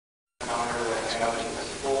have is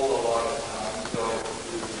full a lot of time, so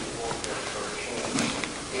we won't get sort of chance.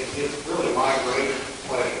 It's really my great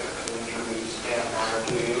pleasure to introduce Stanley Meyer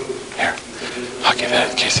to you. Here, I'll give that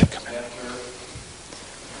in case they come in.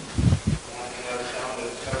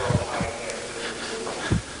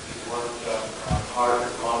 Heart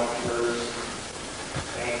monitors,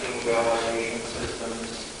 banking validation systems,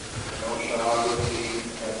 oceanography,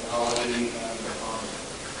 technology, and on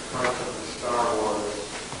parts of the Star Wars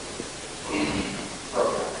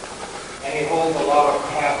program. And he holds a lot of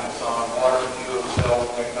patents on water fuel cell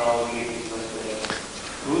technology. He's listed as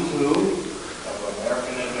who's who of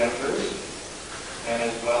American inventors and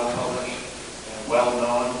is well published and well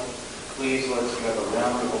known. Please let's give a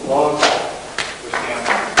round of applause for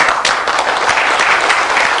Stanley.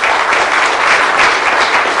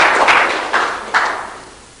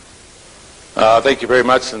 Thank you very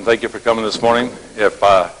much, and thank you for coming this morning. If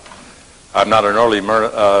I'm not an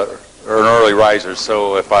early riser,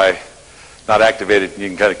 so if I'm not activated, you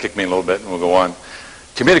can kind of kick me a little bit, and we'll go on.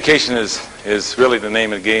 Communication is really the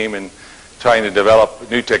name of the game in trying to develop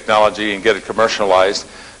new technology and get it commercialized.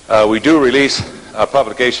 We do release a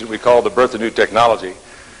publication we call The Birth of New Technology,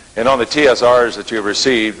 and on the TSRs that you've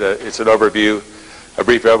received, it's an overview, a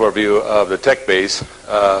brief overview of the tech base.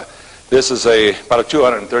 This is about a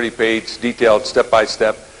 230-page detailed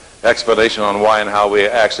step-by-step explanation on why and how we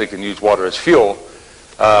actually can use water as fuel.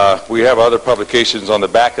 We have other publications on the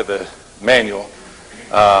back of the manual.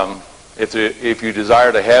 If you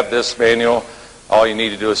desire to have this manual, all you need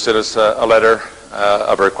to do is send us a letter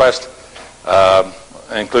of request,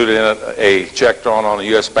 include in it a check drawn on a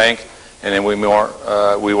U.S. bank, and then we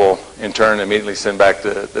will in turn immediately send back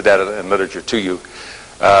the data and literature to you.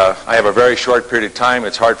 I have a very short period of time.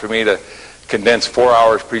 It's hard for me to condense 4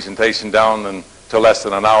 hours presentation down to less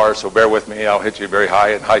than an hour, so bear with me. I'll hit you very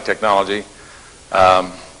high in high technology.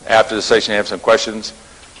 After the session, you have some questions.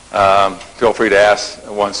 Feel free to ask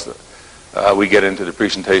once we get into the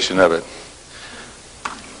presentation of it.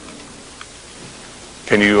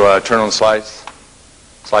 Can you turn on the slides?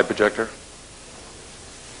 Slide projector.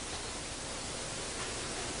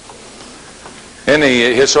 In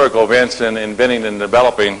the historical events in inventing and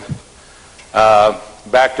developing,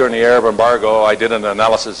 back during the Arab embargo, I did an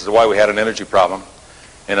analysis as to why we had an energy problem,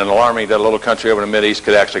 and it alarmed me that a little country over in the Mideast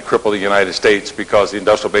could actually cripple the United States, because the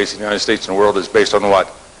industrial base of the United States and the world is based on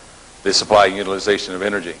what? The supply and utilization of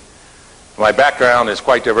energy. My background is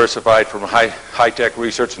quite diversified, from high-tech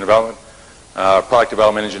research and development, product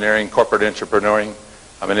development engineering, corporate entrepreneuring.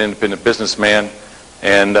 I'm an independent businessman,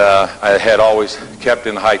 and I had always kept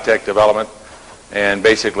in high-tech development, and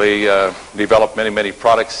basically developed many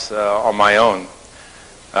products on my own.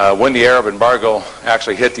 When the Arab embargo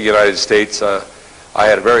actually hit the United States, I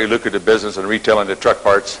had a very lucrative business in retailing the truck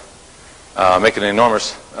parts, making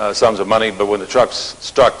enormous sums of money, but when the trucks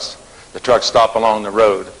stopped along the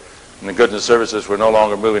road and the goods and services were no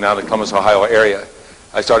longer moving out of the Columbus, Ohio area,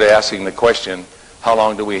 I started asking the question, how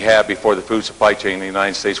long do we have before the food supply chain in the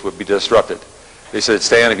United States would be disrupted? They said,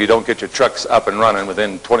 Stan, if you don't get your trucks up and running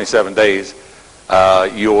within 27 days,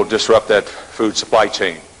 you will disrupt that food supply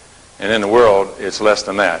chain. And in the world, it's less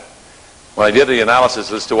than that. When I did the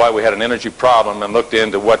analysis as to why we had an energy problem and looked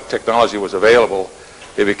into what technology was available,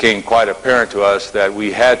 it became quite apparent to us that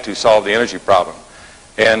we had to solve the energy problem.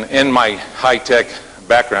 And in my high-tech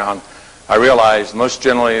background, I realized most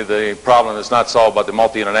generally the problem is not solved by the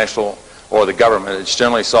multi-international or the government. It's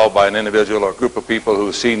generally solved by an individual or a group of people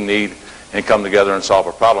who see need and come together and solve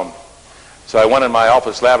a problem. So I went in my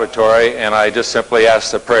office laboratory and I just simply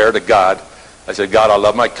asked a prayer to God. I said, God, I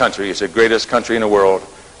love my country. It's the greatest country in the world.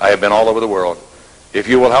 I have been all over the world. If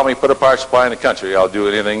you will help me put a power supply in the country, I'll do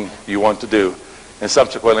anything you want to do. And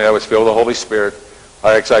subsequently, I was filled with the Holy Spirit.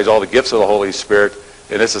 I exercised all the gifts of the Holy Spirit,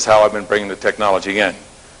 and this is how I've been bringing the technology in.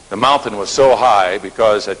 The mountain was so high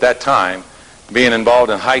because at that time, being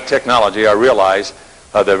involved in high technology, I realized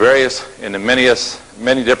the various and the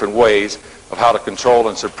many different ways of how to control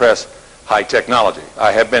and suppress high technology.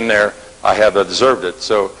 I have been there. I have observed it.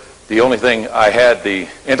 So the only thing I had the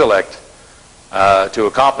intellect to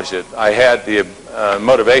accomplish it. I had the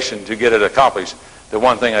motivation to get it accomplished. The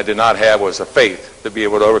one thing I did not have was the faith to be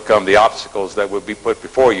able to overcome the obstacles that would be put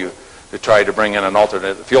before you to try to bring in an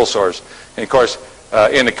alternate fuel source. And of course,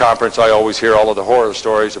 in the conference, I always hear all of the horror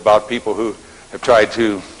stories about people who have tried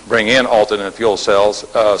to bring in alternate fuel cells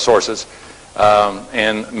sources,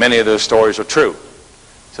 and many of those stories are true.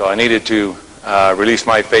 So I needed to release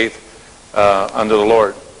my faith under the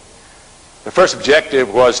Lord. The first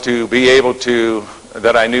objective was to be able to,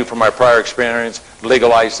 that I knew from my prior experience,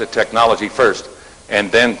 legalize the technology first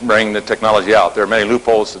and then bring the technology out. There are many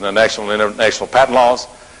loopholes in the national and international patent laws,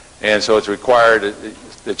 And so it's required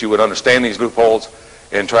that you would understand these loopholes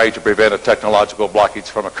and try to prevent a technological blockage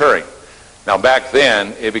from occurring. Now back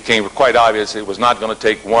then, it became quite obvious it was not going to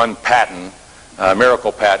take one patent,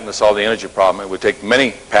 miracle patent, to solve the energy problem. It would take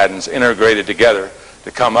many patents integrated together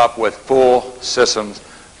to come up with full systems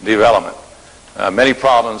development. Many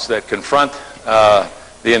problems that confront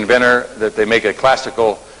the inventor, that they make a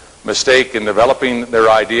classical mistake in developing their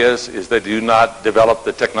ideas, is they do not develop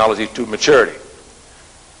the technology to maturity.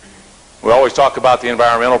 We always talk about the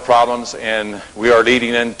environmental problems, and we are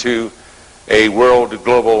leading into a world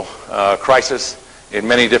global crisis in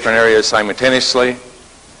many different areas simultaneously.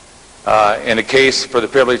 In the case for the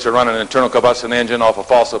privilege to run an internal combustion engine off of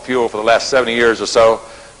fossil fuel for the last 70 years or so,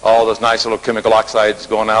 all those nice little chemical oxides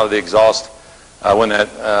going out of the exhaust when that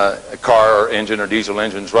car or engine or diesel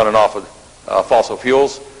engine is running off of fossil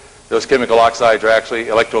fuels. Those chemical oxides are actually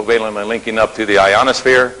electrovalently linking up to the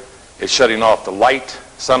ionosphere. It's shutting off the light,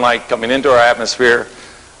 sunlight coming into our atmosphere.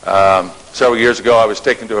 Several years ago, I was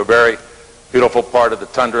taken to a very beautiful part of the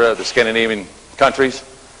tundra of the Scandinavian countries.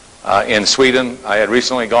 In Sweden, I had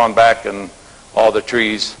recently gone back and all the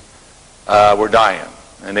trees were dying.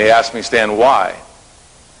 And they asked me, Stan, why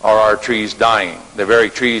are our trees dying? The very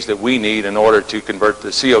trees that we need in order to convert the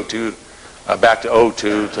CO2 back to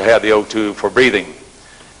O2 to have the O2 for breathing.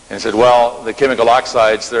 And I said, well, the chemical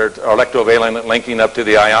oxides that are electrovalent linking up to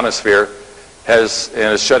the ionosphere is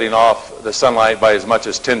shutting off the sunlight by as much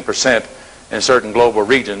as 10% in certain global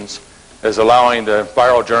regions, is allowing the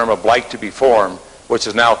viral germ of blight to be formed, which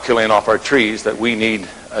is now killing off our trees that we need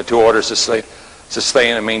to order to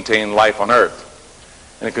sustain and maintain life on Earth.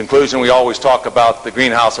 In conclusion, we always talk about the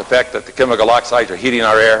greenhouse effect, that the chemical oxides are heating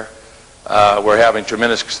our air. We're having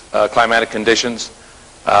tremendous climatic conditions.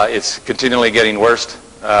 It's continually getting worse.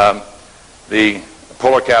 The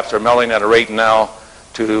polar caps are melting at a rate now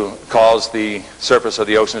to cause the surface of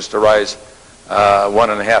the oceans to rise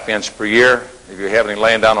 1.5 inches per year. If you have any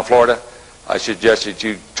land down in Florida, I suggest that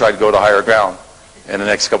you try to go to higher ground in the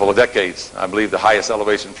next couple of decades. I believe the highest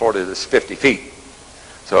elevation in Florida is 50 feet.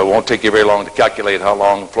 So it won't take you very long to calculate how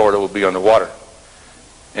long Florida will be underwater.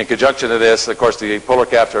 In conjunction to this, of course, the polar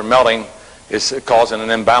caps are melting. It's causing an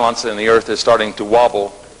imbalance, and the Earth is starting to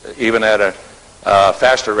wobble even at a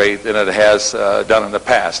faster rate than it has done in the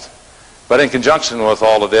past. But in conjunction with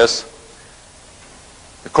all of this,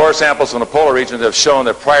 the core samples from the polar regions have shown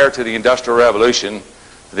that prior to the Industrial Revolution,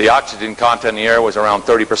 the oxygen content in the air was around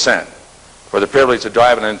 30%. For the privilege of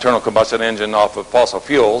driving an internal combustion engine off of fossil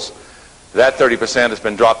fuels, that 30% has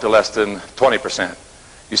been dropped to less than 20%.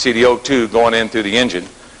 You see the O2 going in through the engine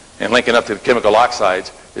and linking up to the chemical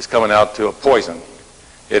oxides is coming out to a poison.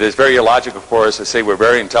 It is very illogical for us to say we're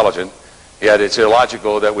very intelligent, yet it's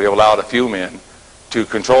illogical that we have allowed a few men to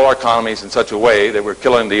control our economies in such a way that we're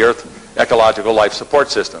killing the Earth ecological life support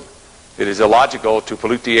system. It is illogical to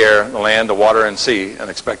pollute the air, the land, the water, and sea and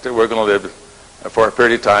expect that we're going to live for a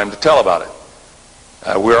period of time to tell about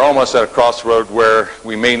it. We're almost at a crossroad where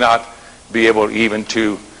we may not be able even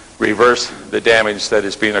to reverse the damage that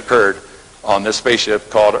is being occurred on this spaceship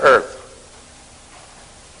called Earth.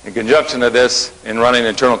 In conjunction to this, in running an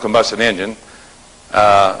internal combustion engine,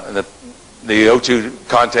 the O2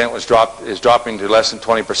 content is dropping to less than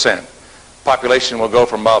 20%. Population will go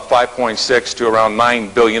from about 5.6 to around 9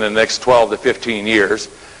 billion in the next 12 to 15 years.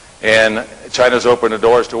 And China's opened the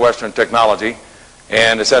doors to Western technology,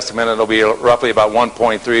 and it's estimated it'll be roughly about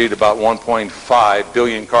 1.3 to about 1.5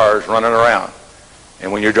 billion cars running around.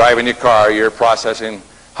 And when you're driving your car, you're processing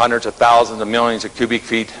hundreds of thousands of millions of cubic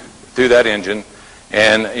feet through that engine,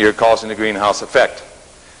 and you're causing the greenhouse effect.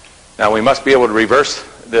 Now, we must be able to reverse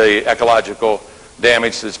the ecological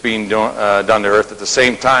damage that's being done to Earth, at the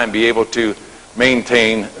same time be able to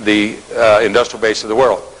maintain the industrial base of the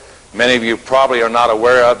world. Many of you probably are not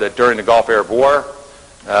aware of that during the Gulf Arab War,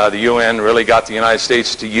 the UN really got the United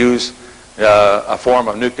States to use a form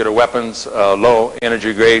of nuclear weapons, low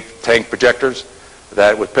energy grade tank projectors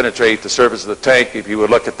that would penetrate the surface of the tank. If you would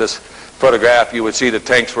look at this photograph, you would see the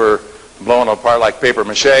tanks were blown apart like paper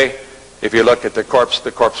mache. If you look at the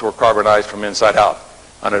corpse were carbonized from inside out.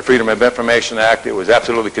 Under the Freedom of Information Act, it was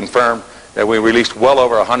absolutely confirmed that we released well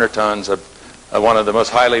over 100 tons of one of the most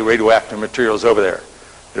highly radioactive materials over there.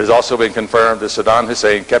 It has also been confirmed that Saddam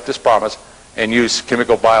Hussein kept his promise and used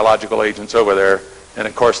chemical biological agents over there. And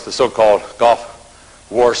of course, the so-called Gulf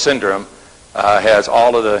War syndrome has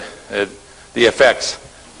all of the effects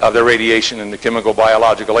of the radiation and the chemical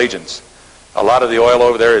biological agents. A lot of the oil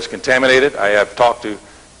over there is contaminated. I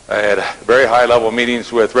had very high-level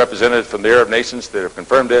meetings with representatives from the Arab nations that have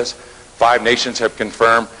confirmed this. 5 nations have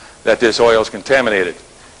confirmed that this oil is contaminated.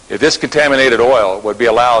 If this contaminated oil would be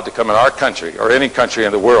allowed to come in our country or any country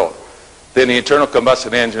in the world, then the internal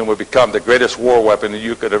combustion engine would become the greatest war weapon that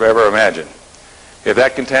you could have ever imagined. If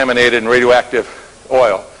that contaminated and radioactive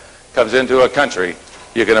oil comes into a country,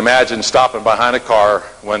 you can imagine stopping behind a car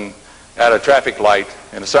when at a traffic light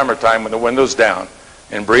in the summertime when the window's down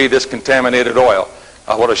and breathe this contaminated oil.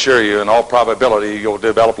 I will assure you, in all probability, you'll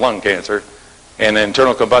develop lung cancer. And the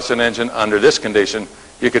internal combustion engine, under this condition,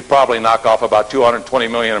 you could probably knock off about 220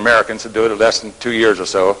 million Americans and do it in less than 2 years or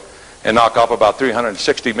so, and knock off about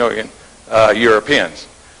 360 million Europeans.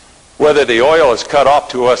 Whether the oil is cut off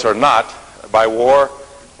to us or not, by war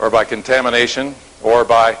or by contamination or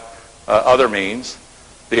by other means,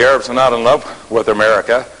 the Arabs are not in love with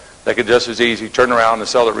America. They could just as easily turn around and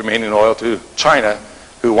sell the remaining oil to China,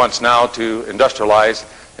 who wants now to industrialize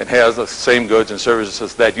and has the same goods and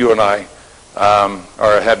services that you and I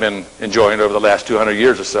have been enjoying over the last 200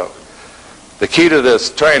 years or so. The key to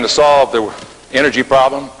this, trying to solve the energy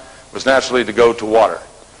problem, was naturally to go to water.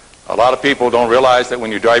 A lot of people don't realize that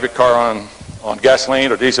when you drive your car on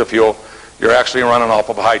gasoline or diesel fuel, you're actually running off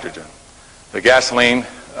of hydrogen. The gasoline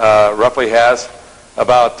roughly has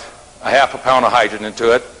about a half a pound of hydrogen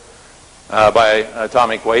into it by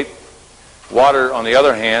atomic weight. Water, on the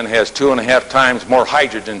other hand, has 2.5 times more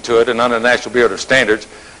hydrogen to it, and under the National Bureau of Standards,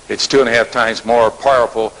 it's 2.5 times more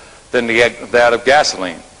powerful than that of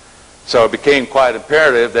gasoline. So it became quite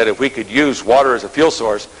imperative that if we could use water as a fuel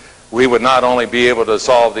source, we would not only be able to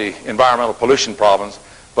solve the environmental pollution problems,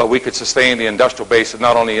 but we could sustain the industrial base of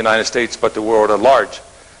not only the United States, but the world at large.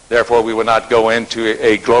 Therefore, we would not go into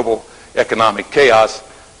a global economic chaos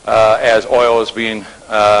as oil is being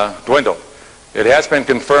dwindled. It has been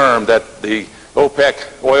confirmed that the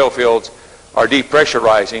OPEC oil fields are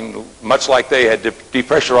depressurizing, much like they had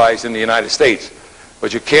depressurized in the United States.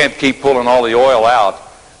 But you can't keep pulling all the oil out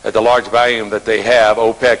at the large volume that they have.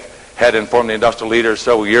 OPEC had informed the industrial leaders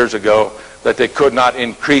several years ago that they could not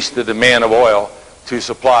increase the demand of oil to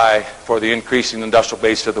supply for the increasing industrial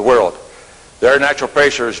base of the world. Their natural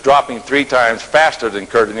pressure is dropping 3 times faster than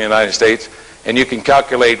occurred in the United States, and you can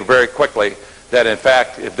calculate very quickly that, in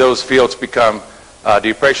fact, if those fields become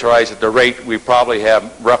depressurized at the rate, we probably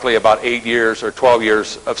have roughly about 8 years or 12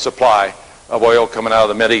 years of supply of oil coming out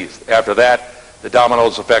of the Mideast. After that, the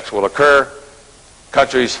dominoes effects will occur.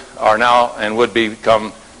 Countries are now and would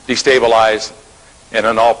become destabilized, and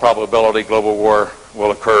in all probability, global war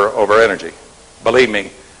will occur over energy. Believe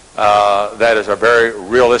me, that is a very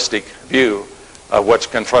realistic view of what's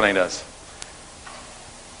confronting us.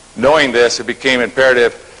 Knowing this, it became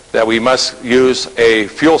imperative that we must use a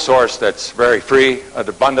fuel source that's very free,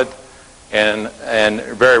 abundant, and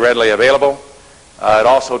very readily available. It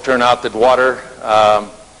also turned out that water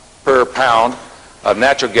per pound of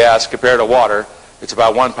natural gas compared to water, it's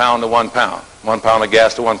about 1 pound to 1 pound. 1 pound of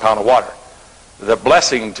gas to 1 pound of water. The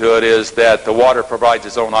blessing to it is that the water provides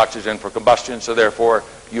its own oxygen for combustion, so therefore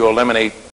you eliminate